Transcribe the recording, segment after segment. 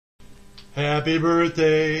Happy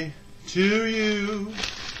birthday to you.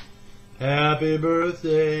 Happy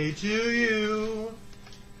birthday to you.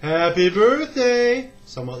 Happy birthday,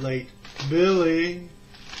 somewhat late, Billy.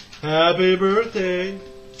 Happy birthday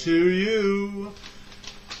to you.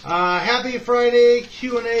 Happy Friday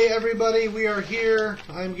Q&A, everybody. We are here.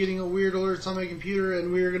 I'm getting a weird alerts on my computer,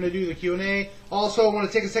 and we're going to do the Q&A. Also, I want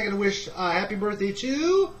to take a second to wish happy birthday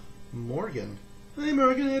to Morgan. Hey,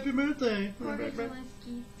 Morgan, happy birthday. Morgan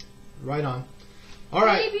Zielinski. Right on. All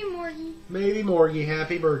right. Baby Morgie. Baby Morgie,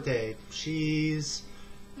 happy birthday. She's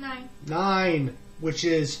 9, which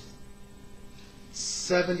is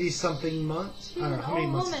 70-something months. She's I don't know an how many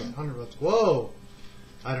old months. woman. 100 months. Whoa.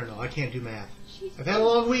 I don't know. I can't do math. She's I've had a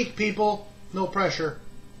long week, people. No pressure.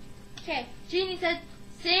 Okay, Jeannie said,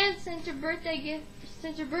 Sam, since your birthday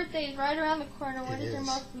is right around the corner, what is your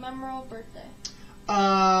most memorable birthday? You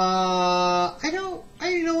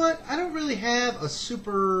know what? I don't really have a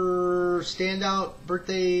super standout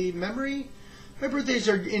birthday memory. My birthdays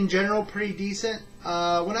are, in general, pretty decent.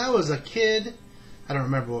 When I was a kid, I don't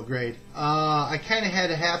remember what grade, I kind of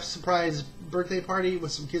had a half-surprise birthday party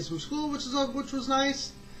with some kids from school, which was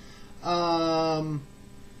nice. But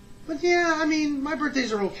yeah, I mean, my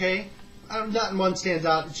birthdays are okay. Not one stands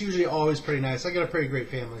out. It's usually always pretty nice. I got a pretty great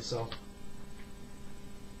family, so.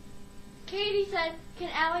 Katie said, can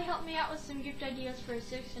Allie help me out with some gift ideas for a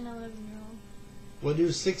 6 and 11-year-old? What do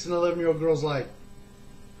 6 and 11-year-old girls like?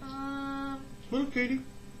 Well, Katie.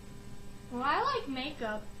 Well, I like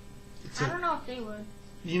makeup. I don't know if they would.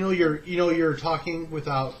 You know you're talking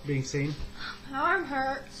without being seen. My arm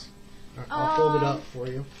hurts. I'll hold it up for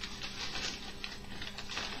you.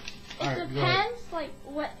 It depends, like,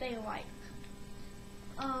 what they like.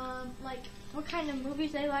 Like, what kind of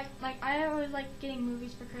movies they like. Like, I always like getting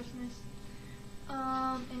movies for Christmas.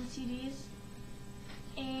 And CDs.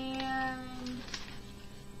 And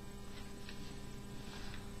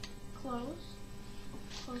clothes.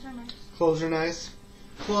 Clothes are nice. Clothes are nice.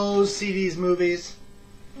 Clothes, CDs, movies.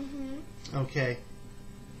 Mm-hmm. Okay.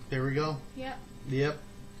 There we go. Yep. Yep.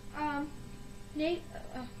 Nate.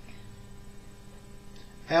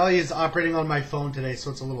 Allie is operating on my phone today, so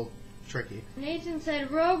it's a little tricky. Nathan said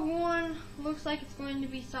Rogue One looks like it's going to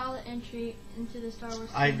be solid entry into the Star Wars.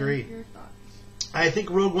 I agree. Your thoughts? I think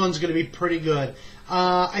Rogue One's going to be pretty good.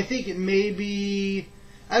 I think it may be.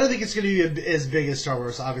 I don't think it's going to be as big as Star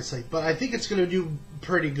Wars, obviously, but I think it's going to do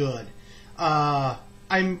pretty good.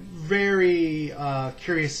 I'm very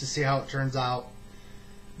curious to see how it turns out.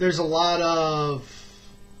 There's a lot of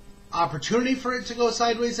opportunity for it to go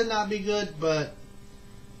sideways and not be good, but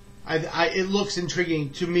it looks intriguing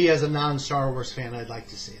to me as a non-Star Wars fan. I'd like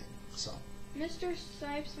to see it. So, Mr.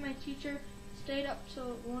 Sipes, my teacher, stayed up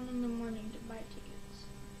till 1 in the morning to buy tickets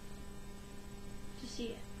to see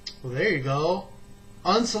it. well, there you go.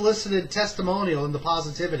 Unsolicited testimonial in the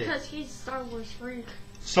positivity. Because he's a Star Wars freak.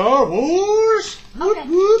 Star Wars. Whoop Okay.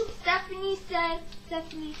 whoop.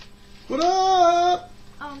 Stephanie. What up?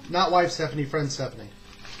 Um, Not wife Stephanie, friend Stephanie.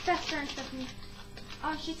 best friend Stephanie.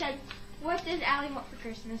 She said, what does Allie want for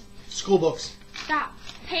Christmas? School books. Stop.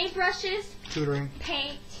 Paintbrushes, Tutoring.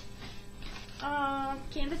 paint,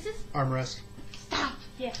 canvases. Armrest. Stop.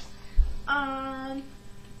 Yes.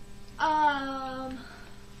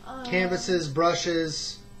 Canvases,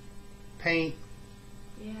 brushes, paint.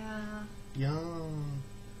 Yeah. Yum.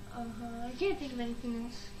 I can't think of anything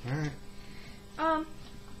else. Alright.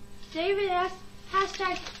 David asked,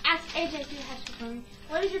 hashtag ask AJ to hashtag for me.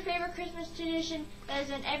 What is your favorite Christmas tradition that is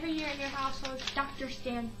done every year in your household? Dr.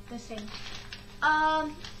 Stan, the same. Does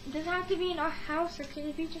it have to be in our house or can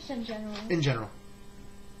it be just in general? In general.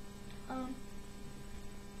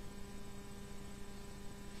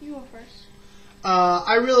 You go first.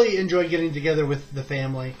 I really enjoy getting together with the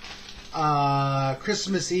family.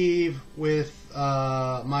 Christmas Eve with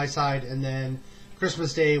my side, and then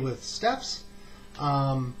Christmas Day with Steph's.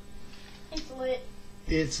 It's lit.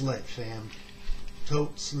 It's lit, fam.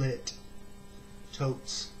 Totes lit.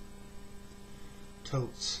 Totes.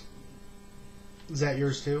 Totes. Is that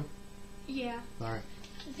yours too? Yeah. Alright.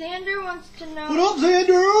 Xander wants to know What up,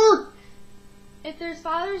 Xander? if there's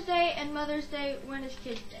Father's Day and Mother's Day, when is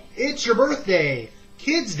Kids Day? It's your birthday.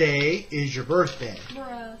 Kids Day is your birthday.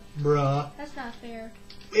 Bruh. That's not fair.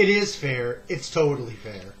 It is fair. It's totally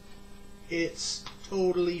fair. It's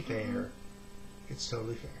totally fair. Mm-hmm. It's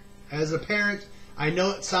totally fair. As a parent, I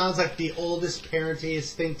know it sounds like the oldest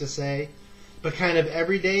parentiest thing to say, but kind of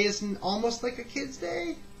every day is almost like a kid's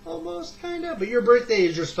day. Almost, kind of. But your birthday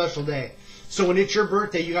is your special day. So when it's your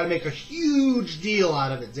birthday, you got to make a huge deal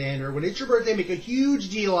out of it, Xander. When it's your birthday, make a huge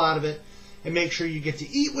deal out of it and make sure you get to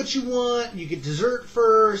eat what you want. You get dessert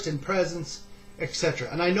first and presents etc.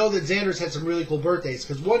 And I know that Xander's had some really cool birthdays,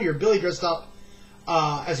 because one year Billy dressed up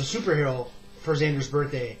as a superhero for Xander's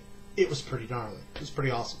birthday. It was pretty gnarly. It was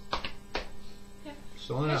pretty awesome. Yeah.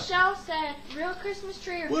 So Michelle said, real Christmas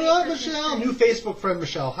tree or what fake up, Christmas Michelle? tree? New Facebook friend,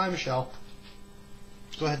 Michelle. Hi, Michelle.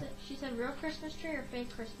 Go ahead. She said real Christmas tree or fake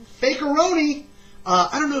Christmas tree? Fakeroni!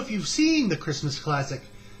 I don't know if you've seen the Christmas classic,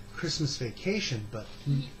 Christmas Vacation, but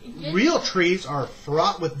real trees are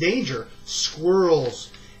fraught with danger.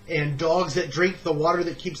 Squirrels and dogs that drink the water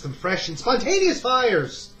that keeps them fresh, and spontaneous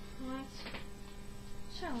fires. What?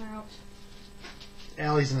 Chill out.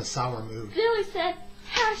 Allie's in a sour mood. Billy said,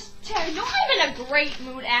 hashtag, no, I'm in a great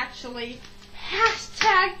mood actually.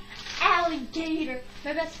 Hashtag alligator.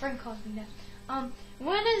 My best friend calls me that.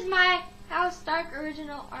 When is my House Dark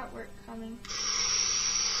original artwork coming?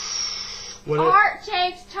 Art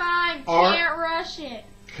takes time. Can't rush it.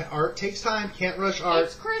 Art takes time. Can't rush art.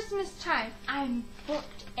 It's Christmas time. I'm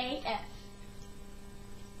booked AF.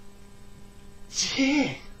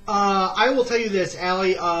 Dang. I will tell you this,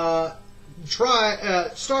 Allie.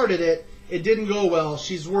 Started it. It didn't go well.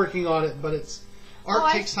 She's working on it, but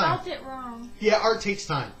art takes time. I spelled it wrong. Yeah, art takes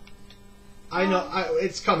time. I know.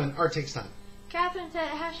 It's coming. Art takes time. Catherine said,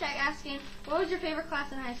 hashtag asking, what was your favorite class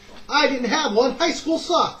in high school? I didn't have one. High school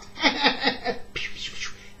sucked.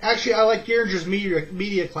 Actually, I like Geringer's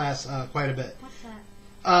media class quite a bit. What's that?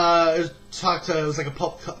 It was like a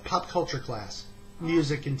pop culture class.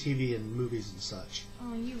 Music and TV and movies and such.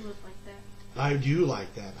 Oh, you look like that. I do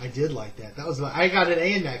like that. I did like that. I got an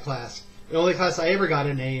A in that class. The only class I ever got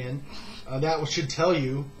an A in. That should tell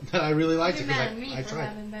you that I really liked it, because I tried.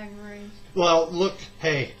 Having bad grades. Well, look,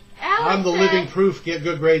 hey, Alex I'm the living proof. Get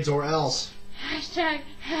good grades or else. Hashtag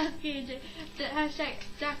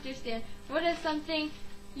Dr. Stan. What is something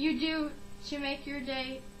you do to make your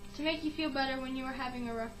day, to make you feel better when you are having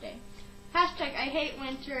a rough day? Hashtag I hate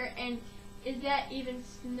winter, and is that even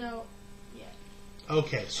snow yet?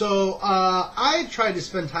 Okay, so I try to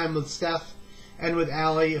spend time with Steph and with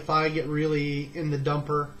Allie if I get really in the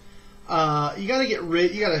dumper. You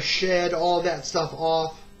gotta shed all that stuff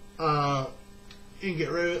off and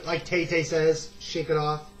get rid of it. Like Tay says, shake it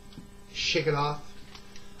off. Shake it off.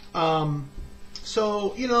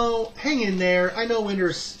 So, hang in there. I know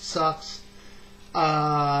winter sucks.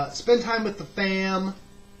 Spend time with the fam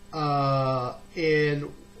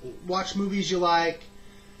and watch movies you like,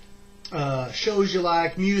 shows you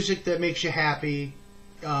like, music that makes you happy.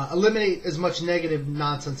 Eliminate as much negative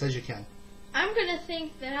nonsense as you can. I'm going to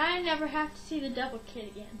think that I never have to see the Double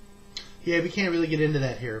Kid again. Yeah, we can't really get into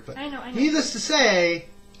that here, but I know. Needless to say,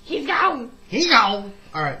 he's gone. He's gone.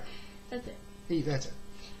 All right. That's it. That's it.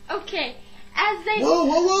 Okay. As they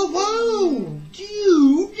Whoa,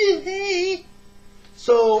 dude. Hey.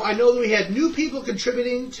 So I know that we had new people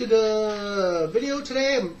contributing to the video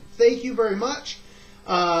today. Thank you very much.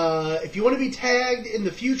 If you want to be tagged in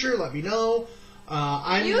the future, let me know.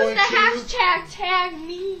 Use the hashtag tag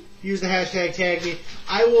me. Use the hashtag tag me.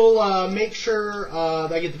 I will make sure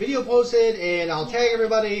that I get the video posted, and I'll tag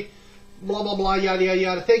everybody. Blah, blah, blah, yada, yada,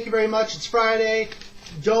 yada. Thank you very much. It's Friday.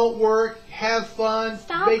 Don't work. Have fun.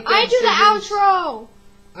 Stop. I do the outro.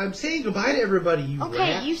 I'm saying goodbye to everybody, you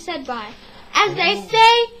rat. You said bye. As they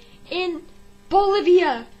say in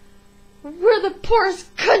Bolivia, we're the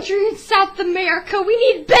poorest country in South America. We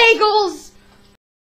need bagels.